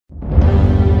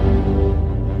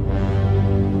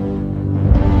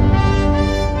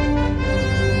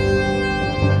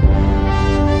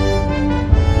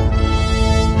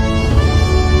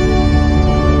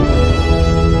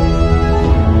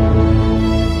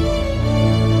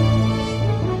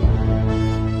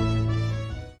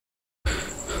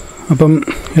അപ്പം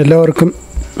എല്ലാവർക്കും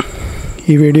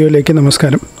ഈ വീഡിയോയിലേക്ക്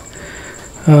നമസ്കാരം.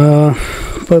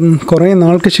 ഇപ്പം കുറേ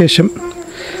നാൾക്ക് ശേഷം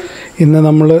ഇന്ന്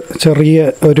നമ്മൾ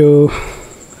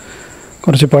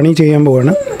കുറച്ച് പണി ചെയ്യാൻ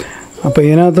പോവാണ്. അപ്പോൾ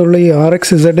ഇതിനകത്തുള്ള ഈ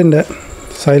RXZൻ്റെ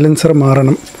സൈലൻസർ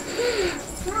മാറണം.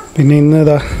 പിന്നെ ഇന്ന്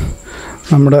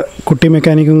നമ്മുടെ കുട്ടി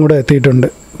മെക്കാനിക്കും കൂടെ എത്തിയിട്ടുണ്ട്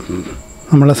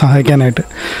നമ്മളെ സഹായിക്കാനായിട്ട്.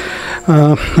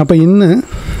 അപ്പോൾ ഇന്ന്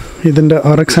ഇതിൻ്റെ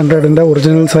RX100ൻ്റെ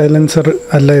ഒറിജിനൽ സൈലൻസർ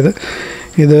അല്ല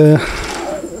ഇത്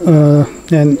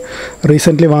ഞാൻ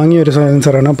റീസെൻ്റ്ലി വാങ്ങിയൊരു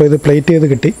സൈലൻസറാണ്. അപ്പോൾ ഇത് പ്ലേറ്റ് ചെയ്ത്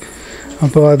കിട്ടി.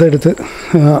 അപ്പോൾ അതെടുത്ത്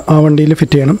ആ വണ്ടിയിൽ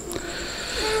ഫിറ്റ് ചെയ്യണം.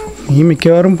 നീ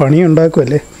മിക്കവാറും പണി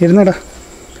ഉണ്ടാക്കുമല്ലേ? ഇരുന്നടാ,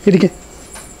 ഇരിക്കേ,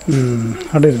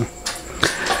 അവിടെ ഇരുന്നു.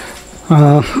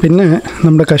 പിന്നെ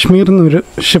നമ്മുടെ കാശ്മീരിൽ നിന്നൊരു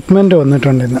ഷിപ്മെൻറ്റ്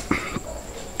വന്നിട്ടുണ്ട് ഇന്ന്.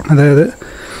 അതായത്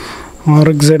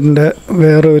RXZൻ്റെ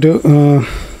വേറൊരു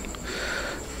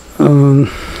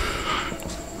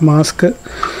മാസ്ക്,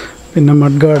 പിന്നെ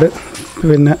മഡ് ഗാർഡ്,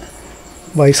 പിന്നെ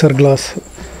വൈസർ ഗ്ലാസ്.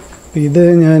 ഇത്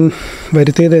ഞാൻ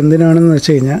വരുത്തിയത് എന്തിനാണെന്ന്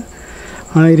വെച്ച് കഴിഞ്ഞാൽ,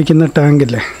 ഇരിക്കുന്ന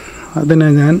ടാങ്കില്ലേ അതിനെ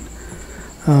ഞാൻ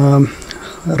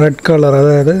റെഡ് കളർ,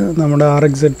 അതായത് നമ്മുടെ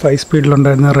RXZ 5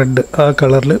 സ്പീഡിലുണ്ടായിരുന്ന റെഡ്, ആ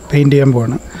കളറിൽ പെയിൻറ്റ് ചെയ്യാൻ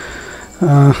പോവാണ്.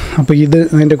 അപ്പോൾ ഇത്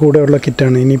അതിൻ്റെ കൂടെയുള്ള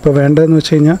കിറ്റാണ്. ഇനിയിപ്പോൾ വേണ്ടതെന്ന്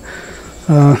വെച്ച് കഴിഞ്ഞാൽ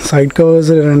സൈഡ്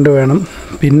കവേഴ്സ് 2 വേണം.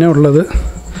 പിന്നെ ഉള്ളത്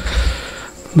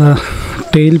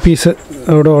ടെയിൽ പീസ്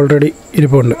അവിടെ ഓൾറെഡി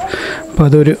ഇരിപ്പുണ്ട്. അപ്പോൾ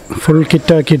അതൊരു ഫുൾ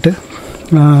കിറ്റാക്കിയിട്ട്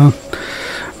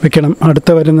വെക്കണം. അടുത്ത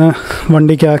വരുന്ന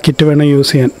വണ്ടിക്ക് ആ കിറ്റ് വേണം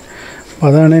യൂസ് ചെയ്യാൻ. അപ്പോൾ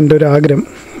അതാണ് എൻ്റെ ഒരു ആഗ്രഹം.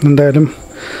 എന്തായാലും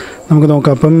നമുക്ക്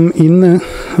നോക്കാം. അപ്പം ഇന്ന്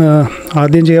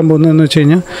ആദ്യം ചെയ്യാൻ പോകുന്നതെന്ന് വെച്ച്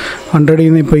കഴിഞ്ഞാൽ 100ൽ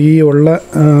നിന്ന് ഇപ്പോൾ ഈ ഉള്ള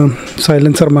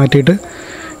സൈലൻസർ മാറ്റിയിട്ട്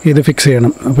ഇത് ഫിക്സ്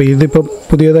ചെയ്യണം. അപ്പോൾ ഇതിപ്പോൾ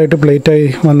പുതിയതായിട്ട് പ്ലേറ്റായി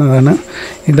വന്നതാണ്.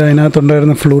 ഇത്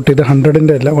അതിനകത്തുണ്ടായിരുന്ന ഫ്ലൂട്ട്, ഇത്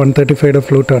 100ൻ്റെ അല്ല 135യുടെ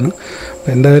ഫ്ലൂട്ടാണ്.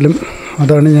 അപ്പോൾ എന്തായാലും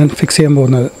അതാണ് ഞാൻ ഫിക്സ് ചെയ്യാൻ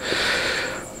പോകുന്നത്.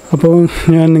 അപ്പോൾ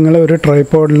ഞാൻ നിങ്ങളെ ഒരു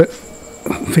ട്രൈപോഡിൽ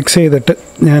ഫിക്സ് ചെയ്തിട്ട്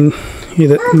ഞാൻ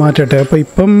ഇത് മാറ്റട്ടെ. അപ്പോൾ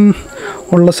ഇപ്പം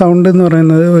ഉള്ള സൗണ്ട് എന്ന്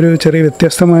പറയുന്നത് ഒരു ചെറിയ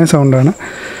വ്യത്യസ്തമായ സൗണ്ടാണ്.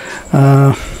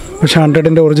 പക്ഷേ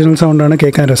 100ൻ്റെ ഒറിജിനൽ സൗണ്ടാണ്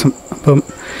കേൾക്കാൻ രസം. അപ്പം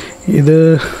ഇത്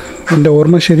എൻ്റെ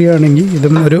ഓർമ്മ ശരിയാണെങ്കിൽ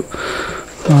ഇതും ഒരു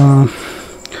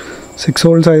 6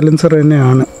 വോൾട്ട് സൈലൻസർ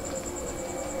തന്നെയാണ്.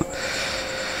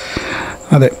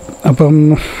 അതെ, അപ്പം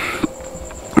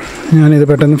ഞാനിത്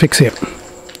പെട്ടെന്ന് ഫിക്സ് ചെയ്യാം.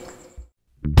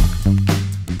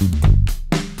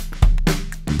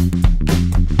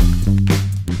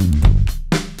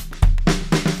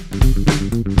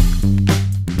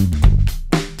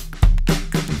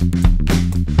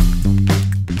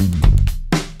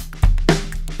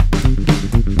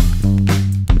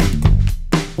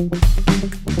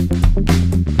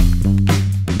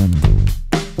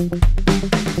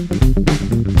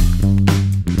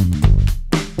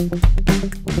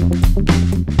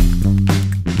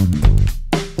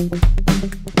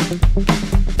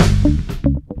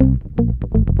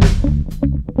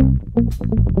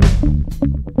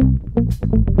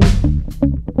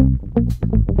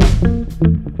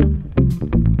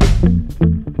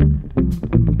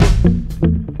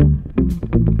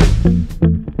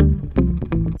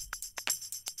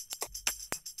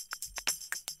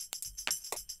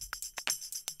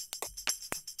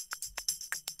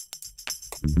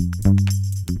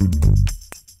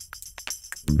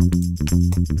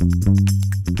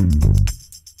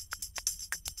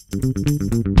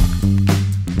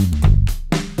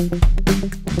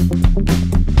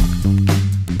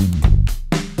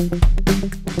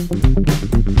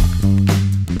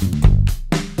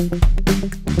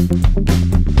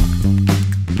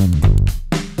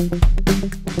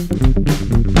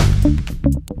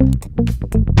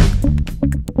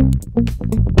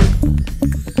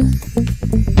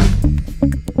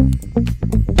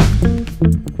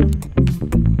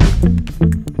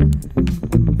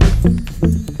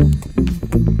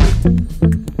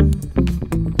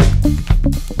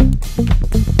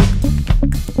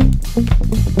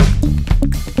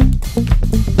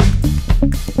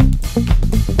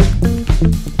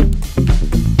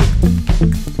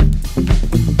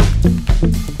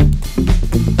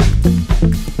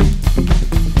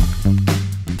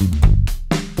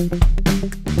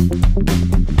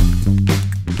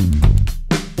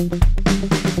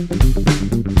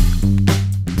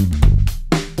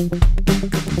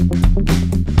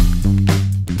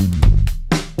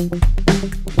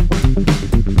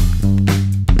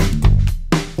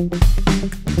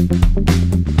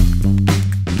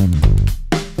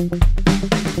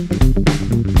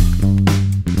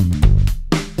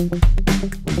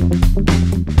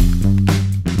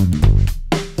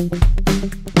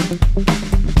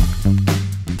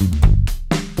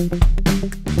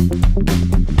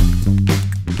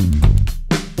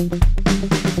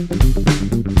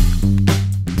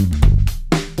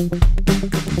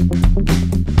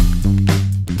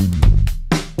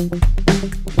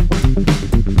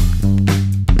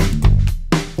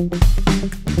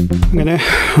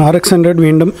 RX100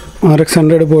 വീണ്ടും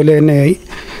RX100 പോലെ തന്നെയായി.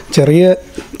 ചെറിയ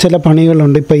ചില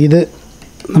പണികളുണ്ട്. ഇപ്പോൾ ഇത്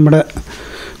നമ്മുടെ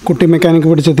കുട്ടി മെക്കാനിക്ക്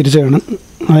പിടിച്ച് തിരിച്ചാണ്,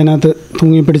 അതിനകത്ത്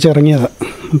തൂങ്ങി പിടിച്ചിറങ്ങിയതാണ്.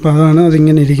 അപ്പോൾ അതാണ്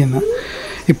അതിങ്ങനെ ഇരിക്കുന്നത്.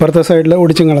 ഇപ്പുറത്തെ സൈഡിൽ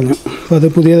ഓടിച്ചും കളഞ്ഞു. അപ്പോൾ അത്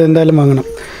പുതിയത് എന്തായാലും വാങ്ങണം.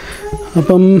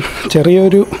 അപ്പം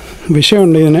ചെറിയൊരു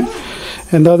വിഷയമുണ്ട് ഇതിന്.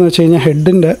 എന്താണെന്ന് വെച്ച് കഴിഞ്ഞാൽ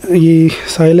ഹെഡിൻ്റെ ഈ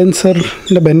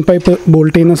സൈലൻസറിൻ്റെ ബെൻ പൈപ്പ്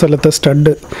ബോൾട്ട് ചെയ്യുന്ന സ്ഥലത്തെ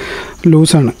സ്റ്റഡ്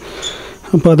ലൂസാണ്.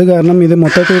 അപ്പോൾ അത് കാരണം ഇത്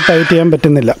മൊത്തത്തിൽ ടൈറ്റ് ചെയ്യാൻ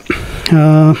പറ്റുന്നില്ല.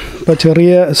 ഇപ്പോൾ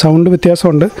ചെറിയ സൗണ്ട്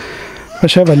വ്യത്യാസമുണ്ട്,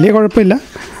 പക്ഷേ വലിയ കുഴപ്പമില്ല.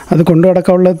 അത് കൊണ്ടു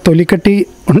നടക്കാനുള്ള തൊലിക്കട്ടി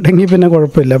ഉണ്ടെങ്കിൽ പിന്നെ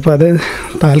കുഴപ്പമില്ല. അപ്പോൾ അത്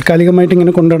താൽക്കാലികമായിട്ട്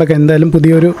ഇങ്ങനെ കൊണ്ടു നടക്കാം. എന്തായാലും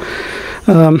പുതിയൊരു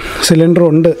സിലിണ്ടർ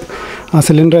ഉണ്ട്. ആ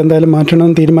സിലിണ്ടർ എന്തായാലും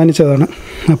മാറ്റണമെന്ന് തീരുമാനിച്ചതാണ്.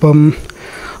 അപ്പം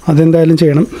അതെന്തായാലും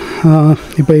ചെയ്യണം.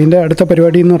 ഇപ്പോൾ ഇതിൻ്റെ അടുത്ത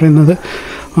പരിപാടി എന്ന് പറയുന്നത്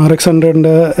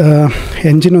RX100ൻ്റെ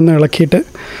എൻജിനൊന്ന് ഇളക്കിയിട്ട്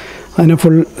അതിന്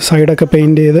ഫുൾ സൈഡൊക്കെ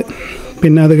പെയിൻറ്റ് ചെയ്ത്,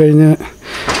 പിന്നെ അത് കഴിഞ്ഞ്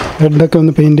ഹെഡൊക്കെ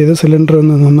ഒന്ന് പെയിൻറ്റ് ചെയ്ത് സിലിണ്ടർ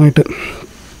ഒന്ന് നന്നായിട്ട്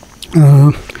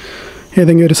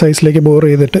ഏതെങ്കിലും ഒരു സൈസിലേക്ക് ബോർ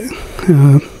ചെയ്തിട്ട്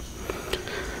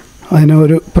അതിനെ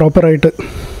ഒരു പ്രോപ്പറായിട്ട്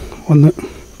ഒന്ന്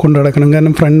കൊണ്ടു നടക്കണം.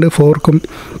 കാരണം ഫ്രണ്ട് ഫോർക്കും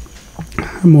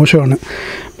മോശമാണ്,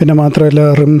 പിന്നെ മാത്രമല്ല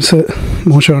റിംസ്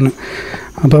മോശമാണ്.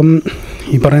 അപ്പം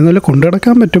ഈ പറയുന്ന പോലെ കൊണ്ടു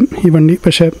നടക്കാൻ പറ്റും ഈ വണ്ടി,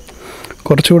 പക്ഷേ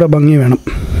കുറച്ചുകൂടെ ഭംഗി വേണം.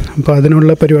 അപ്പോൾ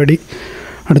അതിനുള്ള പരിപാടി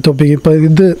അടുത്തൊപ്പിക്കും. ഇപ്പോൾ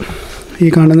ഇത് ഈ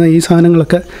കാണുന്ന ഈ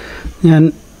സാധനങ്ങളൊക്കെ ഞാൻ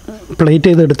പ്ലേറ്റ്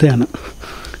ചെയ്തെടുത്തതാണ്.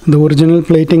 ഇത് ഒറിജിനൽ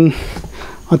പ്ലേറ്റിംഗ്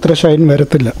അത്ര ഷൈൻ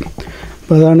വരത്തില്ല.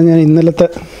 അപ്പോൾ അതാണ് ഞാൻ ഇന്നലത്തെ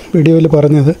വീഡിയോയിൽ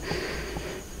പറഞ്ഞത്.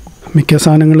 മിക്ക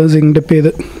സാധനങ്ങളും സിങ്ക് ഡിപ്പ്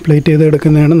ചെയ്ത് പ്ലേറ്റ് ചെയ്ത്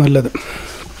എടുക്കുന്നതാണ് നല്ലത്.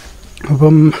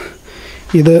 അപ്പം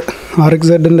ഇത്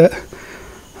RXZൻ്റെ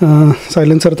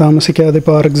സൈലൻസർ താമസിക്കാതെ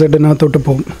ഇപ്പോൾ RXZനകത്തോട്ട്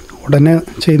പോകും. ഉടനെ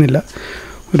ചെയ്യുന്നില്ല,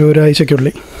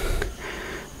 ഒരാഴ്ചയ്ക്കുള്ളിൽ.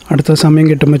 അടുത്ത സമയം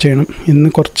കിട്ടുമ്പോൾ ചെയ്യണം. ഇന്ന്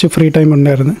കുറച്ച് ഫ്രീ ടൈം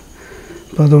ഉണ്ടായിരുന്നു,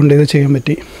 അപ്പോൾ അതുകൊണ്ട് ഇത് ചെയ്യാൻ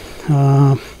പറ്റി.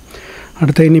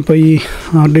 അടുത്ത ഇനിയിപ്പോൾ ഈ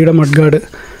RDയുടെ മഡ് ഗാർഡ്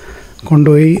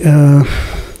കൊണ്ടുപോയി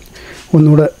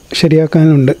ഒന്നുകൂടെ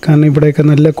ശരിയാക്കാനുണ്ട്. കാരണം ഇവിടെയൊക്കെ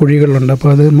നല്ല കുഴികളുണ്ട്. അപ്പോൾ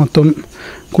അത് മൊത്തം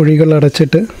കുഴികൾ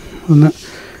അടച്ചിട്ട് ഒന്ന്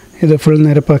ഇത് ഫുൾ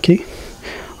നിരപ്പാക്കി,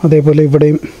 അതേപോലെ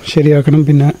ഇവിടെയും ശരിയാക്കണം.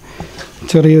 പിന്നെ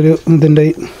ചെറിയൊരു ഇതിൻ്റെ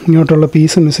ഇങ്ങോട്ടുള്ള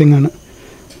പീസ് മിസ്സിങ് ആണ്.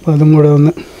 അപ്പോൾ അതും കൂടെ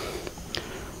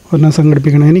ഒന്ന്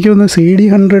സംഘടിപ്പിക്കണം. എനിക്ക് തോന്നുന്നു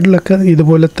CD100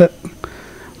 ഇതുപോലത്തെ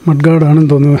മഡ്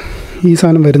ഗാർഡാണെന്ന് തോന്നുന്നു ഈ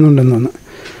സാധനം വരുന്നുണ്ടെന്ന് തോന്നുന്നു.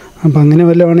 അപ്പോൾ അങ്ങനെ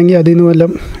വല്ലതാണെങ്കിൽ അതിൽ നിന്ന്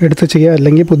വല്ലതും എടുത്ത് ചെയ്യുക,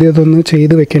 അല്ലെങ്കിൽ പുതിയതൊന്ന്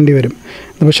ചെയ്ത് വെക്കേണ്ടി വരും.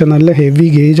 ഇത് പക്ഷേ നല്ല ഹെവി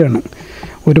ഗേജാണ്.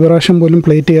 ഒരു പ്രാവശ്യം പോലും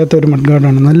പ്ലേറ്റ് ചെയ്യാത്ത ഒരു മഡ്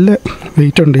ഗാർഡാണ്. നല്ല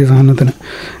വെയിറ്റ് ഉണ്ട് ഈ സാധനത്തിന്.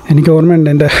 എനിക്ക് ഓർമ്മയുണ്ട്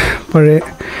എൻ്റെ പഴയ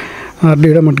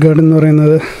RDയുടെ മഡ് ഗാർഡ് എന്ന്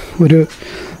പറയുന്നത് ഒരു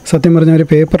സത്യം പറഞ്ഞ ഒരു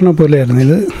പേപ്പറിനെ പോലെയായിരുന്നു.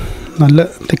 ഇത് നല്ല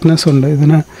തിക്നെസ് ഉണ്ട്.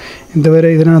 ഇതുവരെ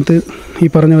ഇതിനകത്ത് ഈ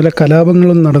പറഞ്ഞ പോലെ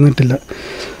കലാപങ്ങളൊന്നും നടന്നിട്ടില്ല.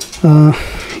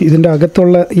 ഇതിൻ്റെ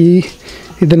അകത്തുള്ള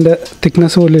ഇതിൻ്റെ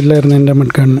തിക്നെസ് പോലും ഇല്ലായിരുന്നു എൻ്റെ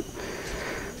മഡ് ഗാർഡിന്.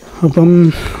 അപ്പം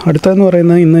അടുത്തതെന്ന്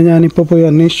പറയുന്നത്, ഇന്ന് ഞാനിപ്പോൾ പോയി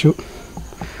അന്വേഷിച്ചു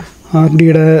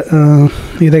RDയുടെ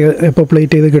ഇത് എപ്പോൾ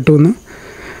പ്ലേറ്റ് ചെയ്ത് കിട്ടുമെന്ന്.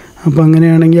 അപ്പോൾ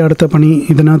അങ്ങനെയാണെങ്കിൽ അടുത്ത പണി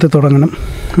ഇതിനകത്ത് തുടങ്ങണം.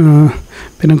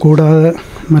 പിന്നെ കൂടാതെ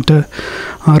മറ്റേ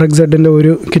RXZൻ്റെ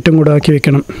ഒരു കിറ്റും കൂടെ ആക്കി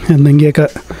വെക്കണം. എന്തെങ്കിലുമൊക്കെ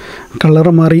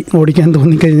കളറ് മാറി ഓടിക്കാൻ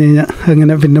തോന്നിക്കഴിഞ്ഞ് കഴിഞ്ഞാൽ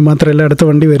അങ്ങനെ. പിന്നെ മാത്രമല്ല അടുത്ത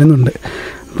വണ്ടി വരുന്നുണ്ട്.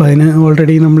 അപ്പോൾ അതിന്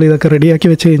ഓൾറെഡി നമ്മളിതൊക്കെ റെഡിയാക്കി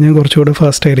വെച്ച് കഴിഞ്ഞാൽ കുറച്ചുകൂടെ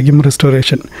ഫാസ്റ്റായിരിക്കും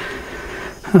റെസ്റ്റോറേഷൻ.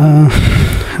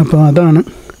 അപ്പോൾ അതാണ്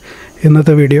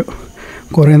ഇന്നത്തെ വീഡിയോ.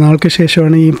 കുറേ നാൾക്ക്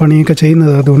ശേഷമാണ് ഈ പണിയൊക്കെ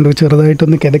ചെയ്യുന്നത്, അതുകൊണ്ട്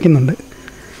ചെറുതായിട്ടൊന്ന് കിതയ്ക്കുന്നുണ്ട്.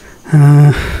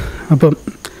 അപ്പം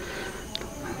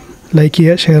ലൈക്ക്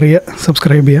ചെയ്യുക, ഷെയർ ചെയ്യുക,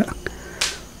 സബ്സ്ക്രൈബ് ചെയ്യുക.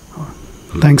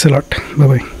 Thanks a lot. Bye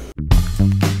bye.